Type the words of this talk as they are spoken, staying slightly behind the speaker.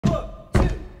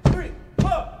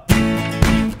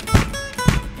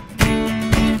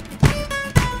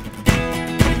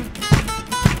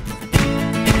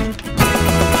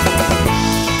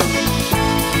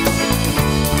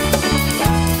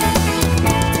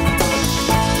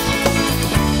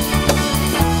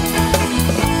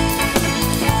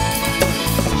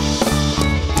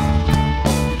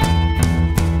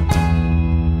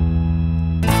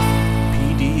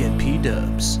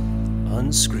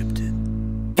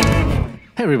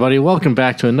Hey everybody, welcome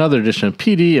back to another edition of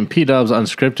PD and P-Dubs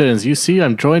Unscripted. As you see,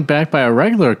 I'm joined back by a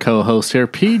regular co-host here,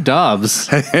 P-Dubs.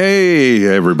 Hey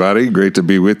everybody, great to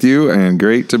be with you, and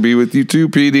great to be with you too,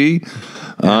 PD.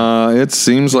 It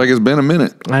seems like it's been a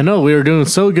minute. I know, we were doing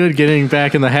so good getting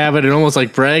back in the habit and almost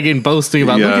like bragging, boasting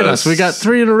about, look at us, we got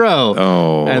 3 in a row.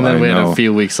 Oh, and then we had a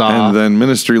few weeks off. And then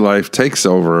ministry life takes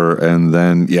over, and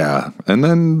then, and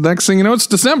then next thing you know, it's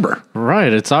December.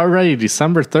 Right, it's already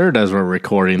December 3rd as we're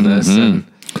recording this. And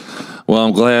well,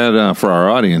 I'm glad for our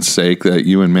audience sake that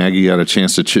you and Maggie got a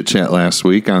chance to chit-chat last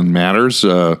week on matters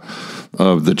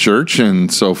of the church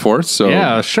and so forth. So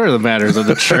yeah, sure, the matters of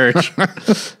the church.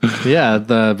 Yeah,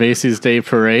 the Macy's Day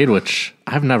Parade, which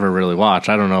I've never really watched.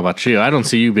 I don't know about you. I don't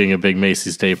see you being a big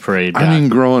Macy's Day Parade guy. I mean,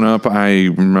 growing up, I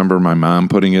remember my mom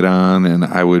putting it on, and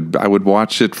I would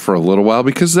watch it for a little while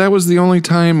because that was the only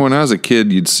time when I was a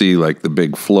kid you'd see like the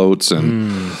big floats,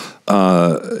 and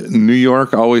New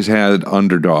York always had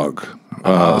Underdog.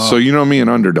 So you know me, an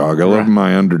underdog. I love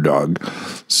my underdog.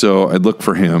 So I'd look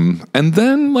for him. And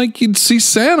then, like, you'd see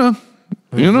Santa,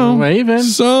 you know. Waving.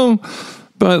 So,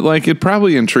 but, like, it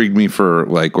probably intrigued me for,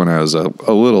 like, when I was a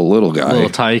little guy. Little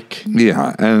tyke.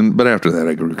 Yeah. But after that,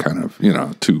 I grew kind of,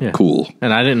 too cool.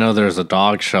 And I didn't know there was a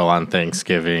dog show on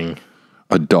Thanksgiving.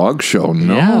 A dog show?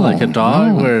 No. Yeah, like a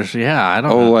dog where, I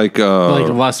don't know. Like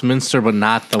Westminster, but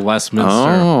not the Westminster.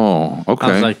 Oh, okay.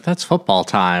 I was like, that's football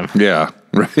time. Yeah,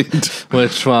 right.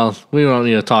 Which, well, we don't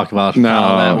need to talk about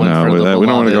how that went for the we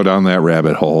don't want to go beloved. down that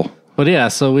rabbit hole. But yeah,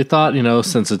 so we thought,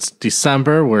 since it's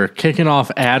December, we're kicking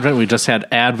off Advent. We just had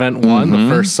Advent 1,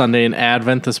 the first Sunday in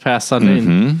Advent this past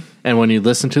Sunday. And when you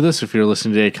listen to this, if you're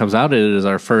listening today, it comes out, it is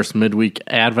our first midweek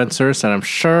Advent service. And I'm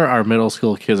sure our middle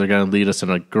school kids are going to lead us in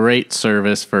a great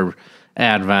service for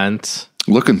Advent.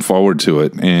 Looking forward to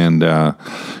it. And,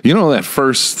 that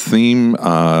first theme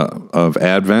of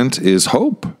Advent is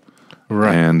hope.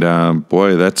 Right. And,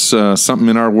 boy, that's something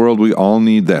in our world. We all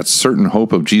need that certain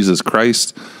hope of Jesus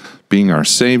Christ being our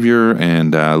Savior.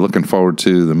 And looking forward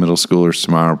to the middle schoolers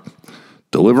tomorrow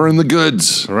delivering the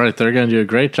goods. Right. They're going to do a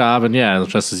great job. And,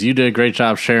 just as you did a great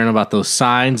job sharing about those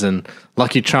signs and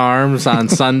Lucky Charms on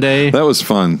Sunday. That was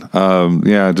fun.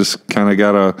 Just kind of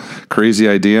got a crazy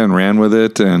idea and ran with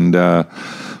it. And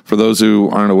for those who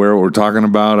aren't aware what we're talking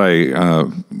about,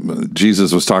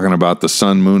 Jesus was talking about the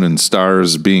sun, moon, and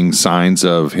stars being signs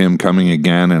of him coming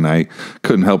again, and I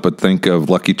couldn't help but think of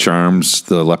Lucky Charms,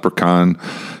 the leprechaun,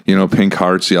 pink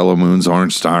hearts, yellow moons,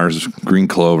 orange stars, green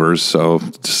clovers. So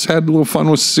just had a little fun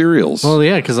with cereals. Well,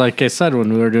 yeah, because like I said,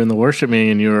 when we were doing the worship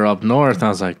meeting and you were up north, I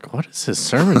was like, what is his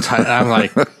sermon title? I'm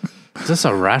like, is this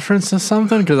a reference to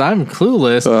something? Because I'm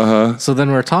clueless. So then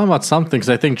we're talking about something, because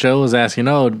I think Joe was asking,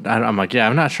 I'm like,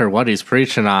 I'm not sure what he's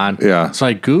preaching on. Yeah. So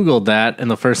I Googled that, and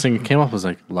the first thing that came up was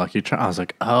like, Lucky Charms. I was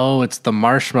like, oh, it's the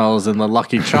marshmallows and the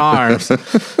Lucky Charms.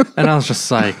 And I was just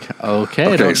like,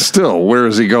 okay. Still, where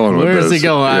is he going with this? Where is he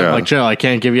going? Yeah. I'm like, Joe, I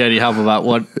can't give you any help about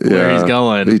where he's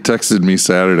going. He texted me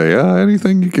Saturday,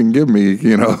 anything you can give me,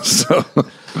 so...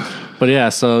 But yeah,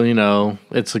 so,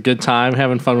 it's a good time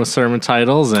having fun with sermon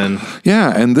titles. And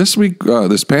this week,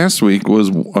 this past week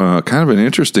was kind of an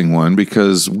interesting one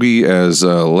because we as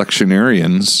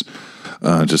lectionarians,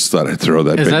 just thought I'd throw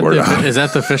that big word out. Is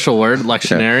that the official word,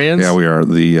 lectionarians? Yeah, we are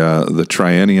the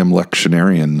triennium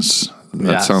lectionarians.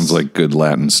 That sounds like good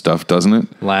Latin stuff, doesn't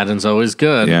it? Latin's always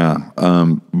good. Yeah.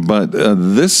 But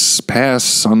this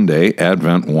past Sunday,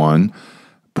 Advent 1,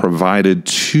 provided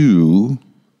 2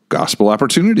 gospel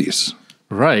opportunities.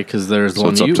 Right, because there's so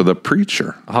one it's up to the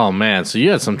preacher. Oh, man. So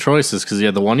you had some choices, because you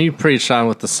had the one you preached on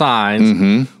with the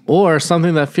signs, or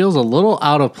something that feels a little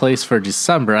out of place for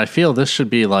December. I feel this should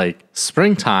be like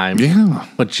springtime. Yeah.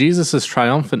 But Jesus'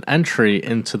 triumphant entry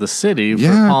into the city for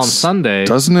Palm Sunday.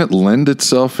 Doesn't it lend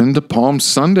itself into Palm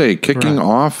Sunday, kicking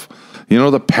off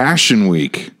the Passion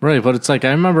Week? Right, but it's like,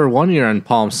 I remember one year on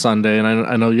Palm Sunday, and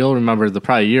I know you'll remember the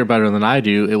probably year better than I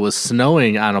do, it was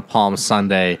snowing on a Palm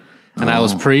Sunday, and I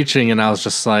was preaching, and I was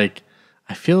just like,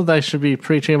 I feel that I should be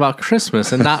preaching about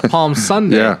Christmas and not Palm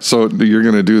Sunday. Yeah, so you're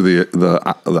going to do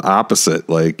the opposite.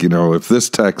 Like, if this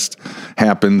text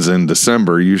happens in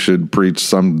December, you should preach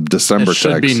some December text.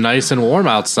 It should be nice and warm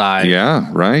outside. Yeah,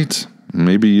 right.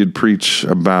 Maybe you'd preach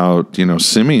about,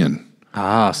 Simeon.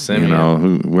 Ah,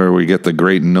 Simeon. Where we get the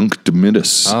great Nunc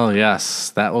Dimittis. Oh,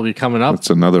 yes. That will be coming up. It's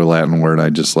another Latin word I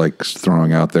just like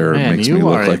throwing out there. Man, it makes me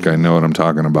look like I know what I'm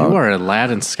talking about. You are a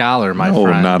Latin scholar, my friend.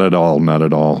 friend. Not at all. Not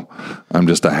at all. I'm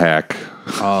just a hack.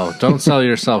 Oh, don't sell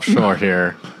yourself short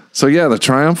here. So, the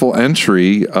triumphal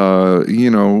entry,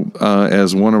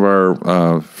 as one of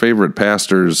our favorite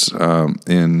pastors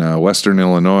in Western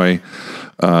Illinois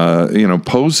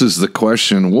poses the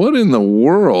question, what in the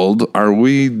world are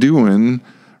we doing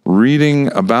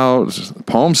reading about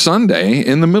Palm Sunday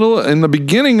in the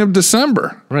beginning of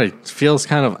December? Right. It feels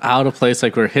kind of out of place,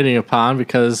 like we're hitting upon,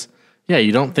 because,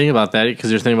 you don't think about that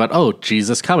because you're thinking about,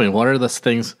 Jesus coming. What are the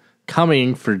things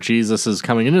coming for Jesus is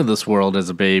coming into this world as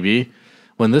a baby,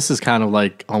 when this is kind of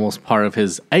like almost part of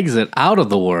his exit out of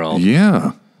the world.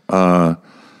 Yeah.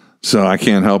 So I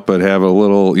can't help but have a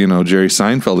little, Jerry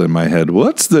Seinfeld in my head.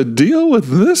 What's the deal with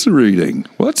this reading?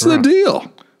 What's the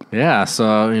deal? Yeah,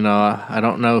 so, I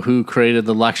don't know who created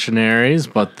the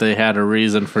lectionaries, but they had a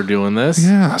reason for doing this.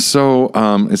 Yeah, so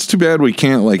it's too bad we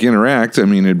can't, interact. I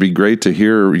mean, it'd be great to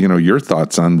hear, your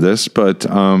thoughts on this, but,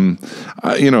 certainly,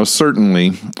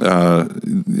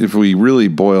 if we really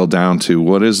boil down to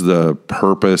what is the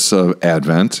purpose of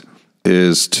Advent,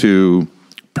 is to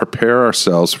prepare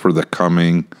ourselves for the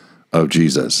coming of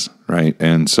Jesus, right?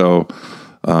 And so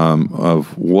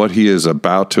of what he is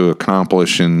about to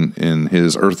accomplish in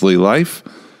his earthly life,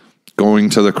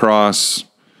 going to the cross,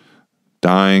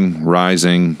 dying,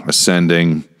 rising,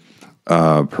 ascending,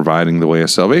 providing the way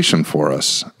of salvation for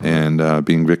us, and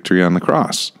being victory on the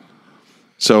cross.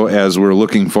 So as we're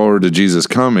looking forward to Jesus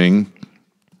coming,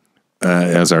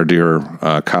 as our dear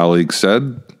colleague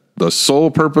said, the sole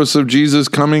purpose of Jesus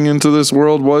coming into this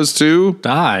world was to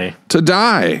die.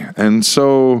 And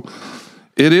so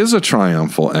it is a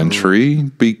triumphal entry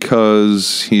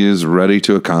because he is ready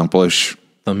to accomplish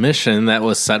the mission that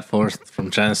was set forth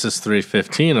from Genesis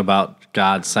 3:15 about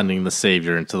God sending the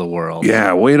Savior into the world.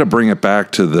 Yeah, way to bring it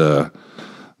back to the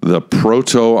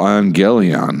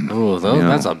proto-evangelion. Oh,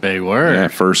 that's a big word. Yeah,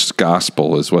 first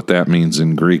gospel is what that means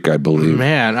in Greek, I believe.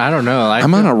 Man, I don't know.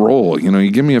 I'm on a roll.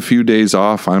 You give me a few days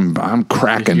off, I'm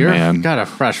cracking, man. You've got a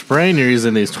fresh brain. You're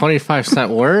using these 25-cent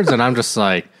words, and I'm just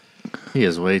like, he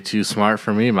is way too smart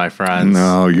for me, my friends.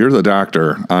 No, you're the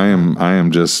doctor. I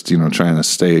am just, trying to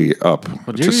stay up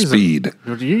to speed.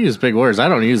 You use big words. I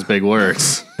don't use big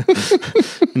words.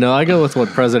 I go with what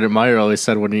President Meyer always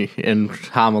said when he, in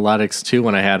homiletics too,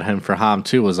 when I had him for Hom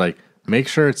 2, was like, make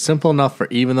sure it's simple enough for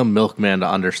even the milkman to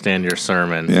understand your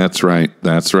sermon. Yeah, that's right.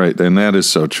 And that is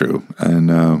so true.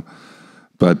 And,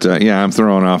 But I'm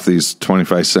throwing off these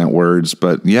 25-cent words.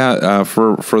 But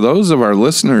for those of our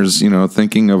listeners,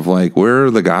 thinking of where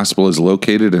the gospel is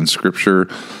located in Scripture,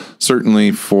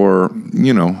 certainly for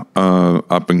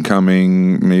up and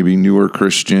coming, maybe newer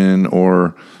Christian,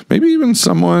 or maybe even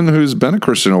someone who's been a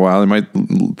Christian a while, they might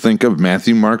think of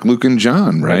Matthew, Mark, Luke, and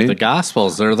John. Right? The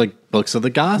Gospels, they're the books of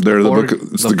the gospel. They're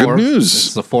it's the good news.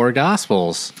 It's the four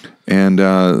Gospels. And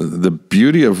the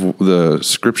beauty of the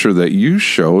scripture that you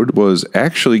showed was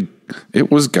actually,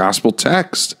 it was gospel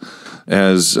text.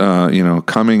 As,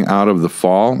 coming out of the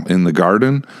fall in the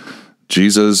garden,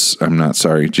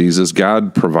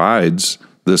 God provides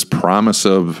this promise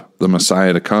of the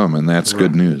Messiah to come, and that's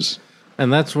good news.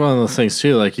 And that's one of the things,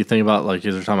 too, you think about,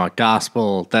 you're talking about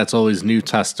gospel, that's always New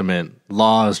Testament.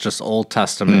 Law is just Old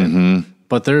Testament. Mm-hmm.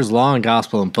 But there's law and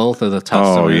gospel in both of the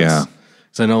testaments. Oh, yeah.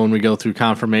 So I know when we go through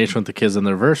confirmation with the kids in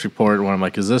their verse report, when I'm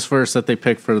like, is this verse that they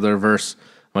picked for their verse,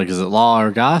 I'm like, is it law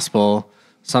or gospel?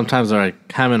 Sometimes they're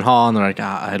like, hem and haw, and they're like,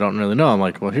 I don't really know. I'm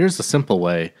like, well, here's the simple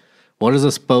way. What does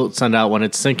this boat send out when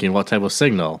it's sinking? What type of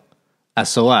signal?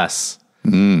 SOS.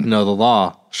 The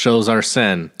law shows our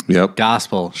sin. Yep.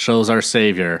 Gospel shows our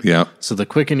Savior. Yep. So the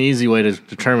quick and easy way to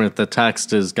determine if the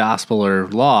text is gospel or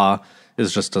law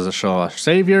is just, does it show our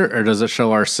Savior or does it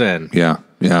show our sin? Yeah,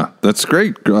 that's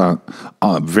great.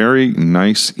 Very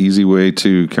nice, easy way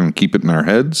to kind of keep it in our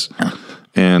heads,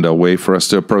 and a way for us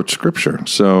to approach Scripture.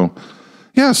 So,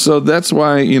 so that's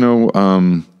why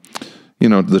the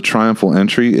triumphal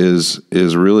entry is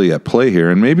really at play here,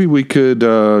 and maybe we could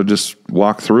just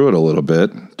walk through it a little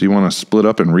bit. Do you want to split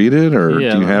up and read it, or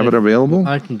do you have it available?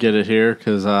 I can get it here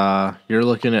because you're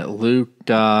looking at Luke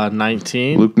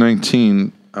 19. Luke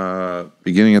 19.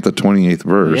 Beginning at the 28th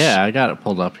verse. Yeah, I got it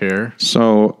pulled up here.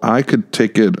 So I could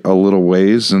take it a little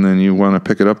ways, and then you want to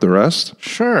pick it up the rest?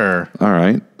 Sure. All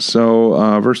right. So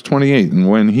verse 28, and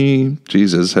when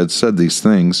Jesus, had said these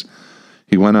things,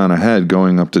 he went on ahead,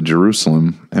 going up to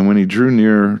Jerusalem. And when he drew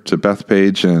near to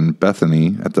Bethpage and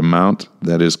Bethany at the mount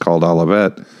that is called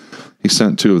Olivet, he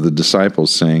sent two of the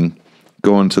disciples, saying,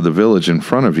 go into the village in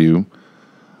front of you,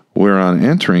 where on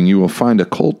entering you will find a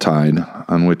colt tied,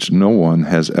 on which no one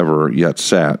has ever yet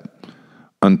sat.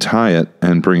 Untie it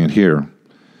and bring it here.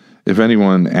 If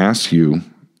anyone asks you,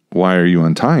 why are you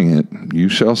untying it? You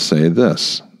shall say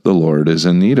this, the Lord is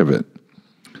in need of it.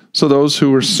 So those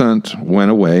who were sent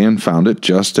went away and found it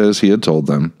just as he had told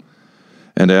them.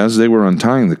 And as they were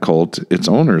untying the colt, its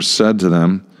owners said to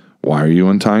them, why are you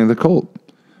untying the colt?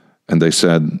 And they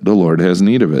said, "The Lord has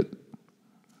need of it."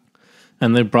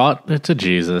 And they brought it to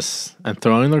Jesus, and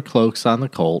throwing their cloaks on the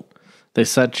colt, they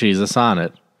set Jesus on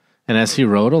it. And as he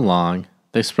rode along,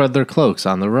 they spread their cloaks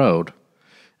on the road.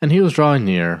 And he was drawing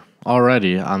near,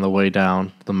 already on the way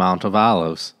down the Mount of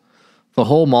Olives. The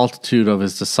whole multitude of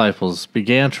his disciples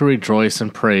began to rejoice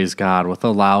and praise God with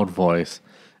a loud voice,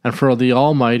 and for the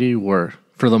mighty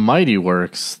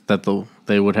works that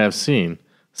they would have seen,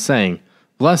 saying,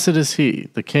 "Blessed is he,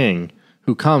 the King,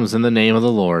 who comes in the name of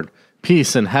the Lord,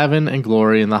 peace in heaven and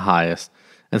glory in the highest."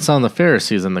 And some of the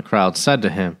Pharisees in the crowd said to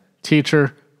him,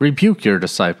 "Teacher, rebuke your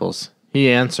disciples." He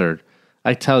answered,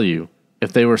 "I tell you,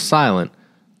 if they were silent,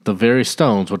 the very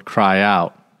stones would cry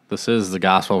out." This is the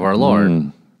gospel of our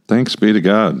Lord. Thanks be to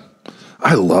God.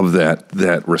 I love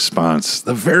that response.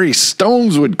 The very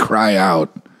stones would cry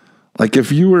out. Like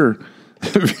if you were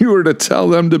to tell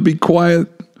them to be quiet,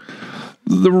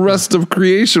 the rest of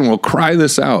creation will cry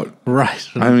this out. Right.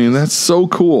 I mean, that's so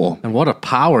cool. And what a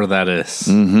power that is.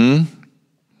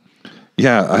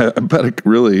 Yeah, I bet it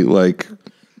really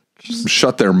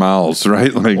shut their mouths,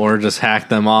 right? Or just hack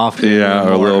them off.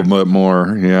 Yeah, a little bit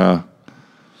more. Yeah.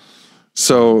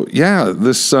 So yeah,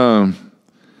 this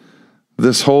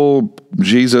whole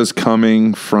Jesus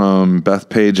coming from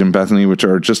Bethpage and Bethany, which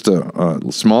are just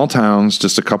small towns,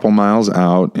 just a couple miles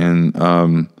out, and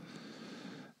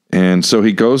so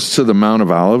he goes to the Mount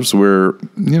of Olives, where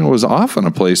was often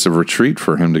a place of retreat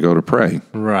for him to go to pray.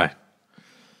 Right,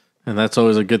 and that's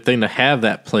always a good thing to have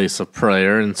that place of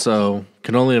prayer. And so,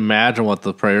 can only imagine what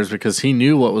the prayers, because he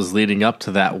knew what was leading up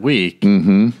to that week,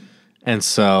 and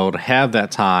so to have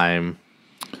that time.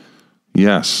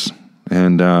 Yes,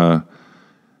 and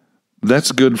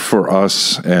that's good for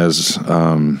us as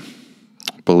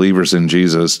believers in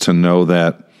Jesus to know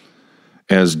that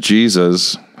as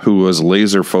Jesus, who was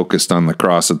laser focused on the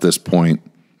cross at this point,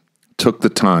 took the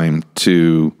time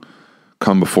to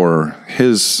come before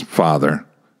his Father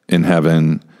in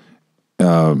heaven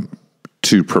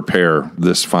to prepare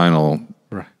this final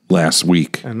last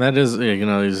week. And that is,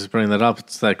 he's bringing that up.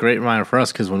 It's that great reminder for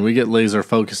us, because when we get laser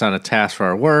focused on a task for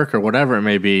our work or whatever it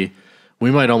may be,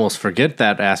 we might almost forget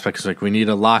that aspect. It's like we need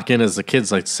to lock in, as the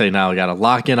kids like to say now, we got to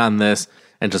lock in on this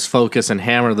and just focus and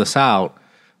hammer this out.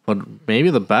 But maybe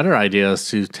the better idea is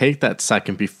to take that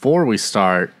second before we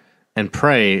start and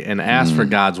pray and ask for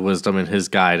God's wisdom and his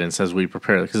guidance as we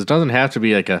prepare. Because it doesn't have to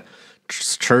be like a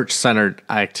church-centered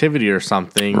activity or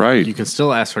something. Right. You can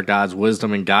still ask for God's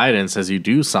wisdom and guidance as you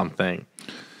do something.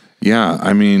 Yeah,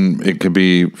 I mean, it could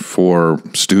be for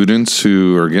students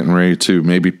who are getting ready to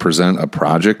maybe present a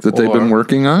project that they've been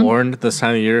working on. Or in this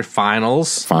time of year,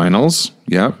 finals. Finals,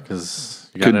 yep. Because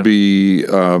could be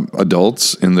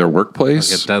adults in their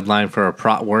workplace. Like a deadline for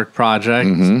a work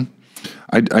project.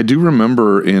 I do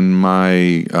remember in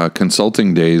my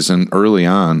consulting days and early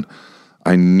on,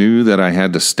 I knew that I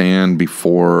had to stand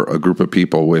before a group of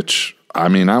people, which, I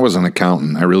mean, I was an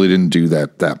accountant. I really didn't do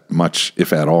that much,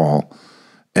 if at all.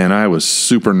 And I was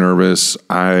super nervous.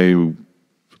 I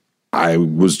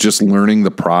was just learning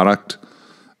the product,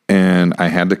 and I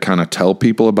had to kind of tell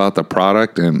people about the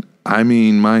product. And I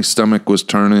mean, my stomach was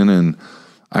turning. And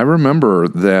I remember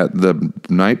that the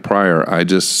night prior, I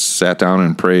just sat down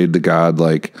and prayed to God,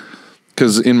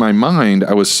 because in my mind,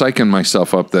 I was psyching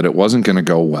myself up that it wasn't going to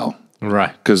go well.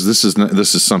 Right. Because this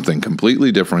is something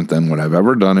completely different than what I've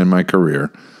ever done in my career.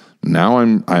 Now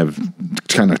I've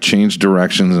kind of changed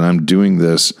directions and I'm doing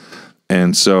this.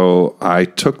 And so I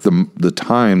took the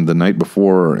time the night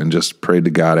before and just prayed to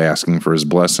God, asking for his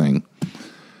blessing.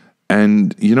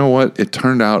 And you know what? It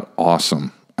turned out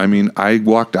awesome. I mean, I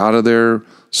walked out of there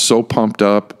so pumped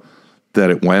up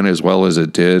that it went as well as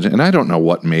it did. And I don't know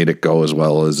what made it go as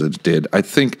well as it did. I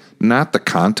think not the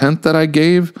content that I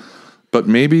gave, but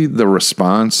maybe the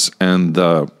response and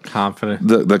the confidence,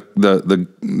 the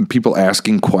people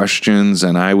asking questions,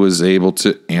 and I was able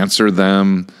to answer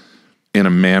them in a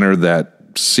manner that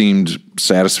seemed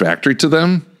satisfactory to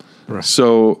them. Right.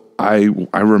 So I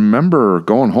remember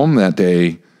going home that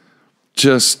day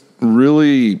just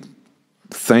really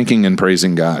thanking and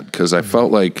praising God, because I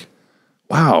felt like,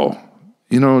 wow,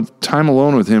 time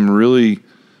alone with him really,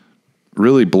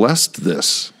 really blessed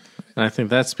this. And I think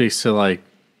that speaks to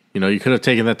you could have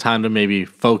taken that time to maybe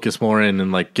focus more in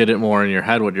and get it more in your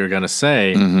head what you're going to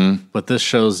say. But this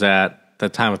shows that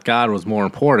that time with God was more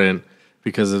important,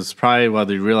 because it's probably,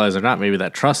 whether you realize or not, maybe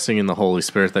that trusting in the Holy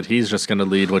Spirit, that he's just going to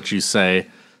lead what you say,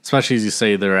 especially as you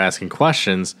say they're asking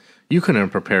questions. You couldn't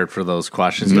have prepared for those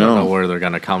questions. You don't know where they're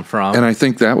going to come from. And I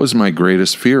think that was my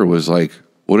greatest fear, was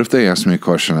what if they ask me a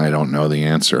question I don't know the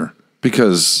answer?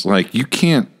 Because you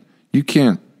can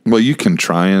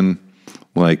try and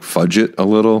like fudge it a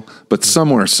little, but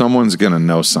somewhere someone's going to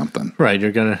know something. Right.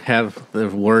 You're going to have the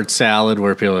word salad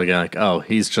where people are like, oh,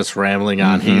 he's just rambling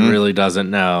on. He really doesn't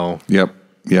know. Yep.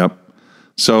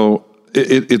 So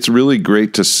it's really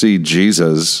great to see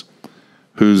Jesus,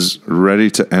 who's ready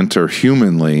to enter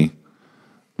humanly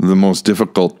the most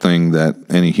difficult thing that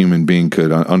any human being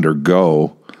could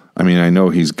undergo. I mean, I know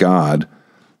he's God,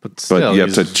 but you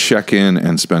have to check in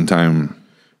and spend time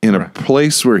in a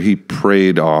place where he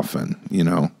prayed often, you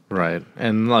know? Right.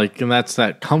 And that's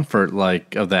that comfort,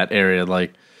 of that area.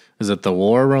 Like, is it The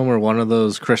War Room or one of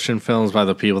those Christian films by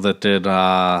the people that did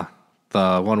the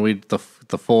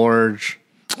Forge?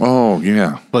 Oh,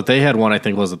 yeah. But they had one, I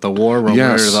think, was it The War Room,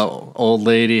 where the old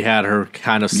lady had her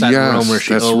kind of set room where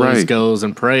she always goes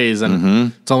and prays.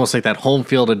 And it's almost like that home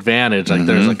field advantage. Like,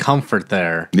 there's a comfort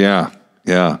there. Yeah.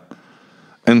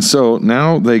 And so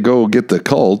now they go get the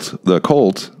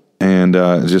colt, and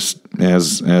just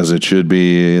as it should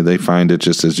be, they find it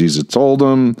just as Jesus told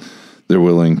them. They're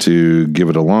willing to give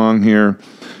it along here.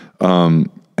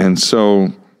 And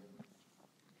so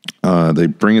they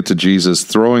bring it to Jesus,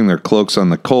 throwing their cloaks on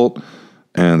the colt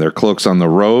and their cloaks on the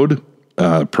road,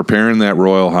 preparing that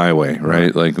royal highway,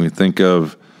 right? Like we think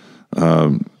of,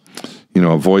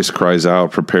 a voice cries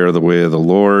out, prepare the way of the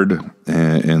Lord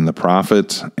and the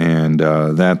prophet. And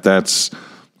that's,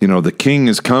 the king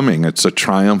is coming. It's a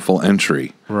triumphal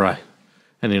entry. Right.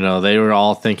 And, they were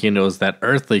all thinking it was that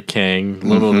earthly king.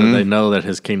 Little did they know that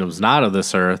his kingdom's not of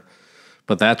this earth.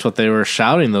 But that's what they were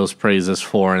shouting those praises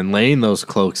for and laying those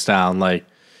cloaks down. Like,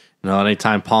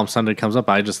 anytime Palm Sunday comes up,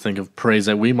 I just think of praise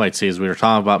that we might see as we were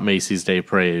talking about Macy's Day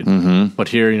Parade. But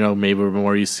here, maybe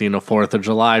more you've seen a 4th of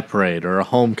July parade or a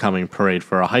homecoming parade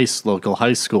for a local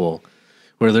high school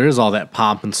where there is all that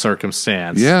pomp and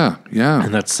circumstance. Yeah.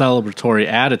 And that celebratory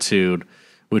attitude,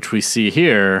 which we see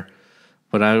here.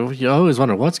 But you always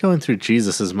wonder what's going through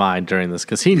Jesus' mind during this,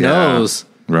 because he knows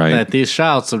that these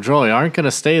shouts of joy aren't going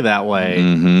to stay that way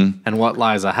and what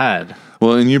lies ahead.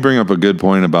 Well, and you bring up a good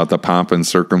point about the pomp and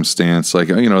circumstance. Like,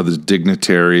 the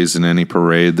dignitaries in any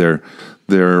parade,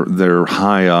 they're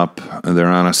high up. They're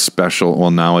on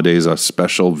a nowadays a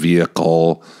special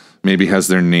vehicle, maybe has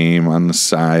their name on the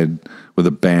side with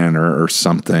a banner or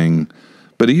something.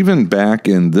 But even back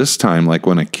in this time, like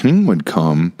when a king would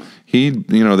come,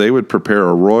 they would prepare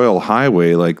a royal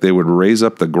highway, like they would raise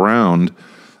up the ground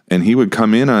and he would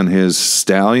come in on his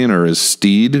stallion or his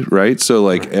steed, right? So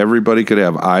everybody could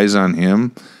have eyes on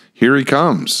him. Here he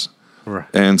comes. Right.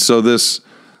 And so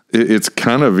it's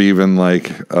kind of even like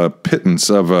a pittance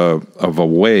of a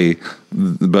way,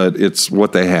 but it's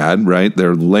what they had, right?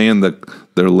 They're laying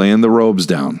the robes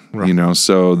down, right.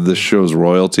 So this shows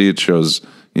royalty. It shows,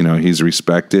 he's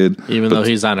respected. Even though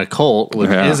he's on a colt, which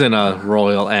isn't a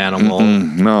royal animal.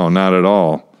 No, not at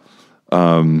all.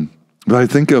 But I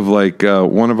think of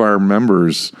one of our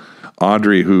members,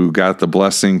 Audrey, who got the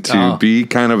blessing to be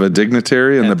kind of a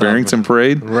dignitary in the Barrington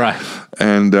Parade. Right.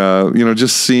 And,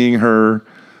 just seeing her,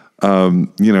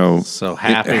 so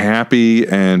happy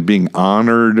and being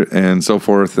honored and so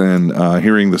forth. And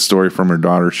hearing the story from her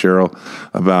daughter, Cheryl,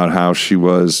 about how she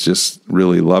was just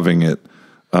really loving it.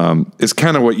 Is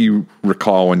kind of what you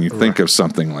recall when you think of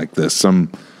something like this.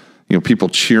 Some, people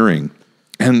cheering.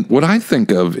 And what I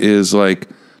think of is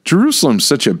Jerusalem's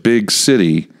such a big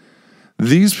city.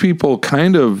 These people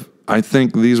I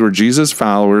think these were Jesus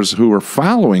followers who were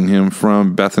following him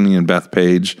from Bethany and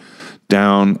Bethpage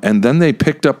down, and then they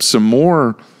picked up some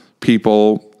more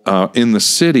people in the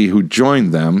city who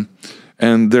joined them,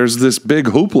 and there's this big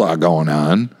hoopla going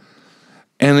on,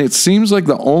 and it seems like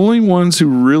the only ones who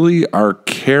really are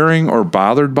caring or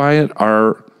bothered by it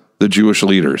are the Jewish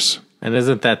leaders. And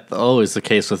isn't that always the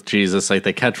case with Jesus? Like,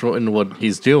 they catch in what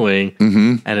he's doing,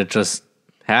 and it just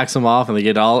hacks them off, and they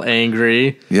get all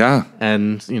angry. Yeah.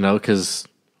 And, because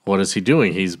what is he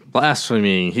doing? He's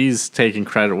blaspheming. He's taking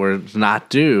credit where it's not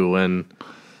due, and,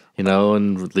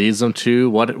 and leads them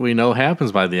to what we know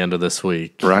happens by the end of this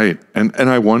week. Right. And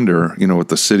I wonder, with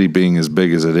the city being as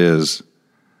big as it is,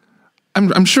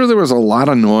 I'm sure there was a lot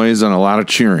of noise and a lot of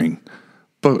cheering.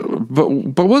 But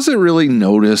was it really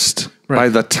noticed by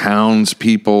the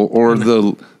townspeople or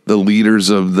the leaders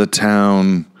of the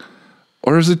town?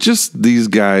 Or is it just these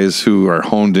guys who are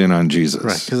honed in on Jesus?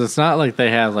 Right, because it's not like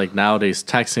they have nowadays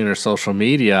texting or social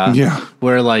media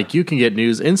where you can get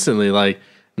news instantly. I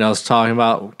was talking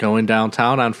about going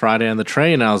downtown on Friday on the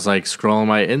train, and I was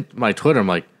scrolling my Twitter. I'm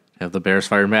like, have the Bears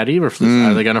fired Matt Eberflus?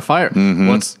 Are they going to fire?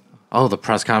 The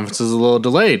press conference is a little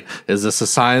delayed. Is this a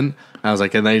sign? I was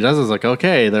and then he does. I was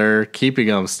okay, they're keeping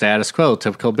them status quo,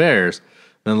 typical Bears.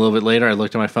 Then a little bit later, I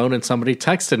looked at my phone and somebody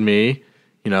texted me,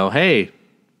 hey,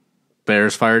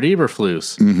 Bears fired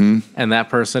Eberflus. And that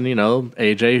person,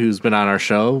 AJ, who's been on our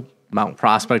show, Mount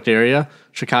Prospect area,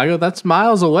 Chicago, that's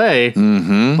miles away.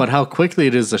 But how quickly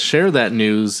it is to share that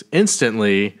news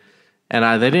instantly.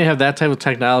 And they didn't have that type of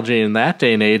technology in that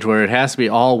day and age where it has to be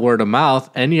all word of mouth,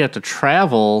 and you have to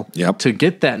travel to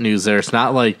get that news there. It's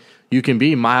not like you can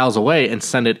be miles away and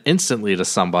send it instantly to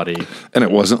somebody. And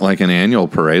it wasn't like an annual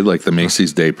parade, like the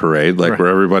Macy's Day Parade, where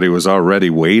everybody was already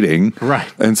waiting.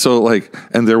 Right. And so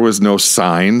and there was no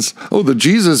signs. Oh, the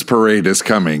Jesus Parade is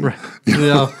coming. Right.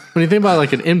 When you think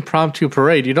about an impromptu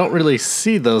parade, you don't really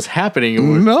see those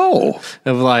happening. No.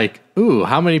 Of ooh,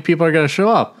 how many people are going to show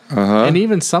up? And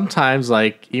even sometimes,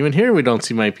 even here, we don't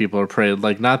see many people at a parade.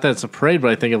 Not that it's a parade,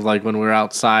 but I think of when we're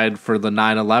outside for the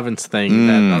 9/11 thing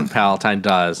that Palatine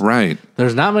does. Right.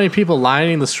 There's not many people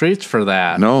lining the streets for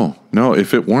that. No.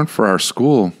 If it weren't for our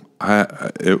school,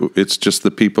 it's just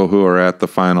the people who are at the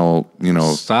final,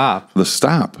 stop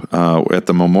at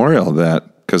the memorial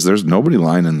because there's nobody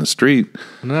lining the street.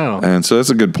 No. And so that's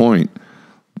a good point.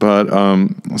 But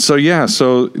so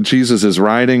Jesus is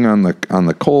riding on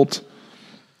the colt.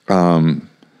 And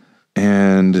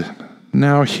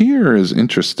now here is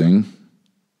interesting.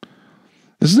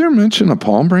 Is there mention of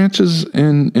palm branches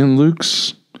in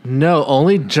Luke's? No,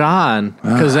 only John.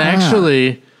 Because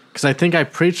I think I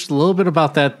preached a little bit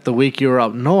about that the week you were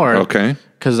up north. Okay.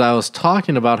 Because I was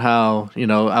talking about how,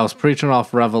 I was preaching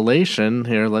off Revelation.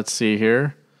 Here, let's see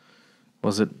here.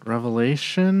 Was it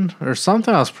Revelation or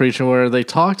something I was preaching where they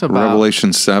talked about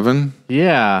Revelation 7?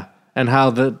 Yeah, and how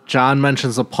John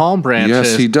mentions the palm branches.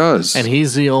 Yes, he does. And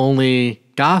he's the only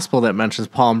gospel that mentions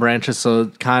palm branches, so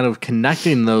kind of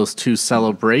connecting those two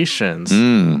celebrations.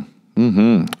 And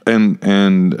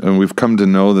we've come to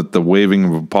know that the waving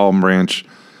of a palm branch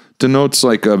denotes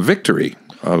a victory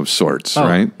of sorts,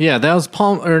 right? Yeah, that was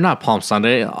not Palm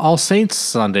Sunday, All Saints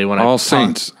Sunday when All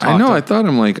Saints. I know. I thought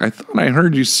I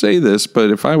heard you say this,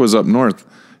 but if I was up north,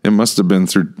 it must have been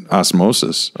through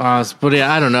osmosis. But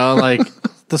yeah, I don't know.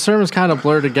 The sermons kind of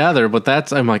blur together, but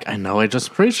I'm I know I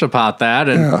just preached about that,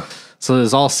 and so it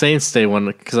was All Saints Day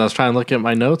because I was trying to look at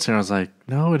my notes and I was like,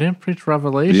 no, we didn't preach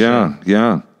Revelation.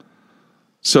 Yeah.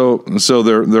 So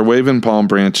they're waving palm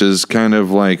branches, kind of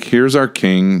here's our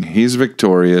king, he's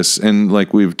victorious, and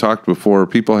we've talked before,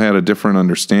 people had a different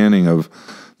understanding of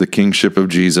the kingship of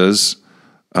Jesus.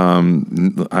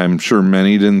 I'm sure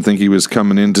many didn't think he was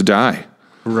coming in to die.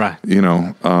 Right.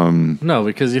 No,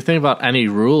 because you think about any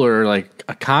ruler,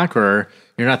 a conqueror,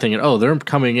 you're not thinking, oh, they're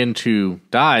coming in to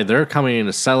die. They're coming in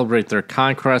to celebrate their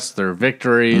conquests, their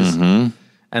victories. And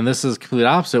this is the complete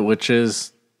opposite, which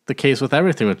is the case with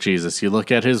everything with Jesus. You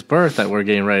look at his birth that we're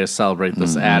getting ready to celebrate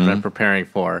this Advent, preparing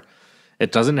for.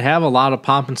 It doesn't have a lot of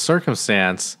pomp and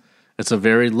circumstance. It's a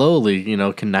very lowly,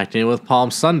 connecting it with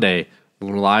Palm Sunday,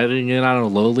 riding in on a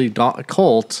lowly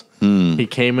colt. He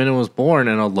came in and was born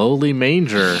in a lowly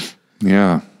manger.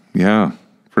 Yeah,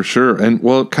 for sure. And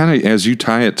kind of as you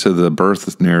tie it to the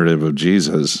birth narrative of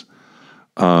Jesus,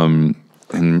 and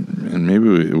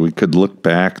maybe we could look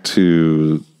back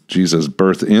to Jesus'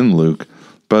 birth in Luke.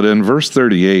 But in verse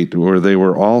 38, where they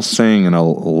were all saying in a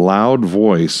loud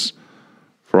voice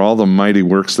for all the mighty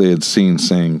works they had seen,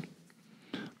 saying,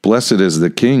 "Blessed is the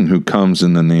King who comes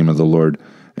in the name of the Lord."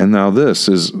 And now this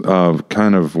is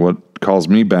kind of what calls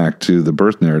me back to the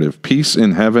birth narrative. Peace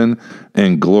in heaven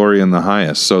and glory in the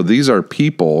highest. So these are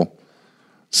people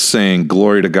saying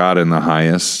glory to God in the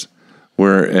highest,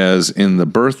 whereas in the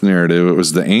birth narrative, it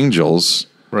was the angels.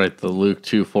 Right, the Luke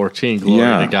 2:14,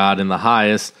 glory to God in the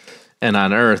highest. And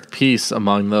on earth, peace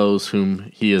among those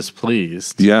whom he is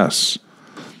pleased. Yes.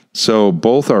 So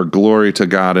both are glory to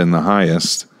God in the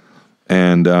highest.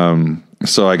 And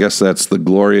so I guess that's the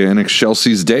Gloria in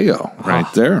Excelsis Deo right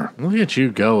there. Look at you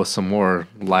go with some more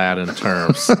Latin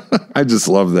terms. I just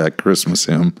love that Christmas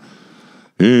hymn.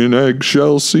 In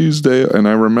Excelsis Deo. And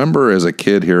I remember as a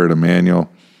kid here at Emmanuel,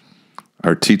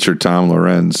 our teacher, Tom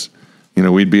Lorenz,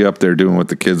 we'd be up there doing what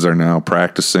the kids are now,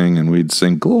 practicing, and we'd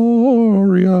sing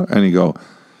Gloria. And he'd go,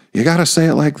 you got to say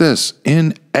it like this,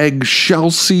 in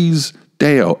Excelsis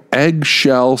Deo,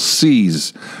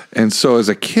 Excelsis. And so as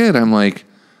a kid, I'm like,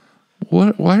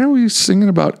 what? Why are we singing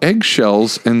about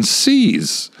eggshells and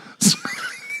seas?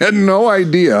 Had no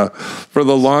idea for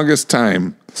the longest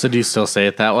time. So do you still say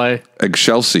it that way?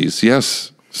 Excelsis,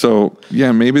 yes. So,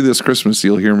 yeah, maybe this Christmas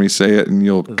you'll hear me say it and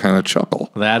you'll kind of chuckle.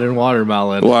 That and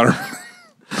watermelon.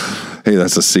 Hey,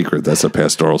 that's a secret. That's a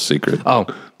pastoral secret. Oh,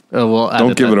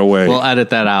 don't give it away. We'll edit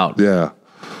that out. Yeah.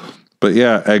 But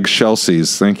yeah,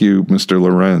 Excelsis. Thank you, Mr.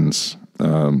 Lorenz.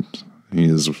 He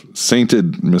is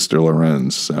sainted Mr.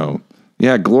 Lorenz. So,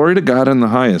 yeah, glory to God in the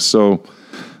highest. So,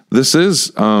 this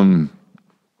is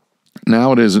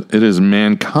Now it is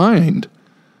mankind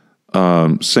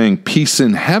saying peace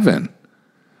in heaven,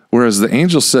 whereas the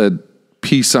angel said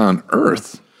peace on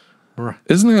earth. Right.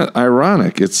 Isn't that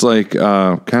ironic? It's like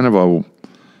kind of a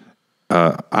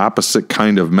opposite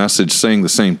kind of message saying the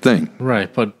same thing.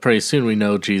 Right, but pretty soon we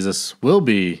know Jesus will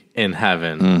be in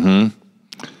heaven.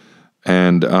 Mm-hmm.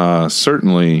 And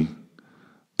certainly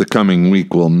the coming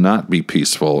week will not be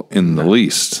peaceful in the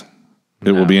least.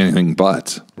 It will be anything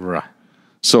but. Right.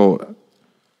 So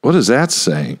what does that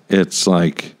say? It's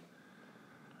like,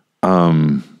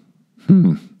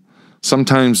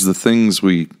 sometimes the things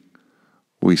we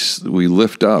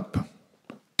lift up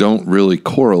don't really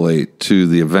correlate to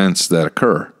the events that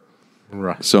occur.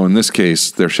 Right. So in this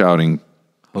case, they're shouting,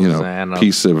 Hosanna.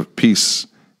 peace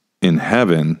in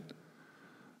heaven,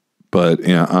 but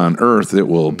on earth it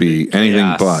will be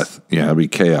anything but. Yeah, it'll be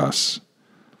chaos.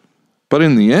 But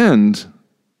in the end,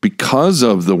 because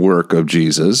of the work of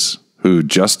Jesus, who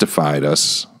justified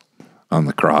us on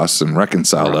the cross and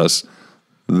reconciled us,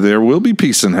 there will be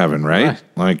peace in heaven, right?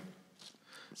 Like,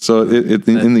 so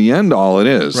in the end, all it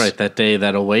is. Right, that day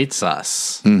that awaits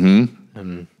us. Mm-hmm.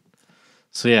 And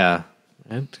so, yeah,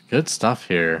 good stuff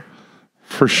here.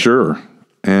 For sure.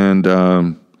 And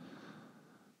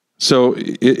so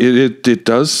it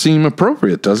does seem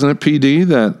appropriate, doesn't it, PD,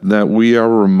 that we are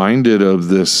reminded of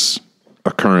this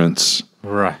occurrence.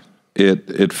 Right.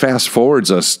 It fast forwards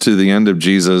us to the end of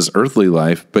Jesus' earthly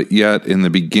life, but yet in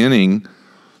the beginning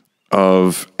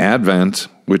of Advent,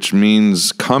 which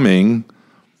means coming,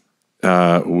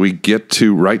 we get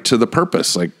right to the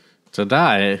purpose, like to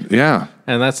die. Yeah.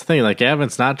 And that's the thing, like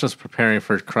Advent's not just preparing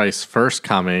for Christ's first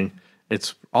coming,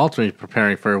 it's ultimately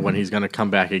preparing for when he's going to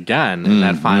come back again in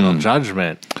that final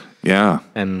judgment. Yeah.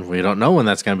 And we don't know when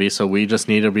that's going to be, so we just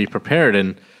need to be prepared.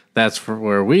 And that's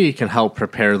where we can help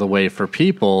prepare the way for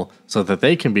people so that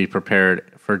they can be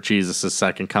prepared for Jesus'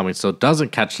 second coming, so it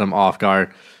doesn't catch them off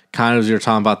guard. Kind of as you're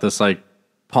talking about this, like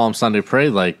Palm Sunday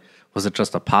parade, like, was it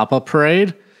just a pop-up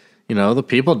parade? The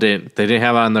people didn't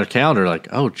have it on their calendar, like,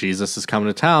 oh, Jesus is coming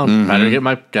to town. Mm-hmm.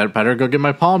 Better go get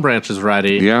my palm branches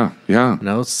ready. Yeah,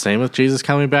 yeah. Same with Jesus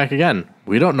coming back again.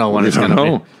 We don't know when it's going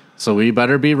to be. So we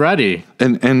better be ready.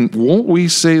 And won't we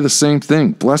say the same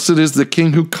thing? Blessed is the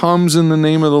King who comes in the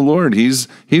name of the Lord. He's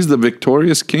the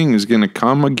victorious King who's going to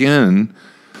come again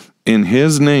in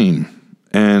his name.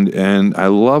 And I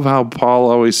love how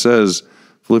Paul always says,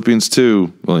 Philippians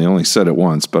 2, well, he only said it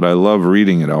once, but I love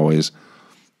reading it always,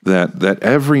 that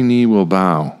every knee will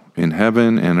bow in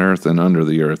heaven and earth and under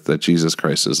the earth, that Jesus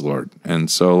Christ is Lord. And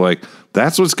so, like,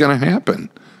 that's what's going to happen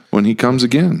when he comes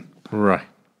again. Right.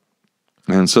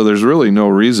 And so there's really no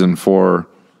reason for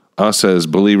us as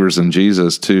believers in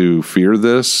Jesus to fear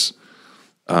this,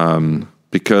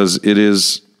 because it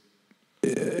is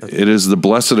the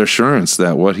blessed assurance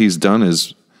that what he's done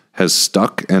has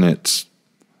stuck, and it's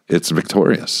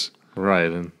victorious.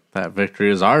 Right, and that victory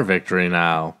is our victory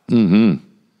now. Mm-hmm.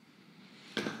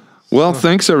 Well,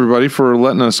 thanks everybody for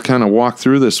letting us kind of walk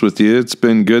through this with you. It's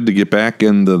been good to get back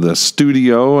into the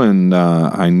studio, and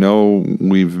I know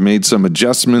we've made some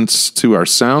adjustments to our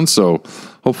sound, so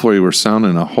hopefully we're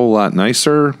sounding a whole lot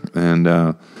nicer.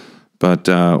 And but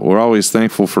we're always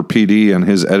thankful for PD and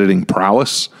his editing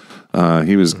prowess.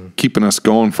 He was keeping us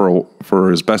going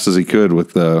for as best as he could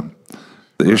with the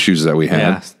issues that we had.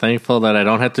 Yeah, thankful that I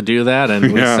don't have to do that,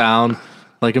 and we sound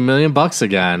like $1 million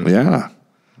again. Yeah.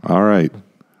 All right.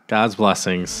 God's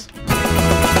blessings.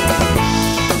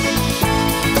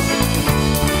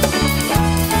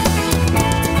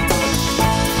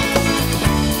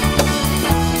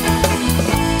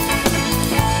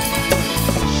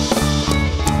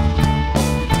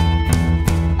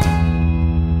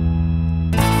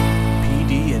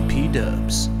 PD and P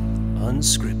Dubs,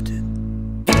 unscripted.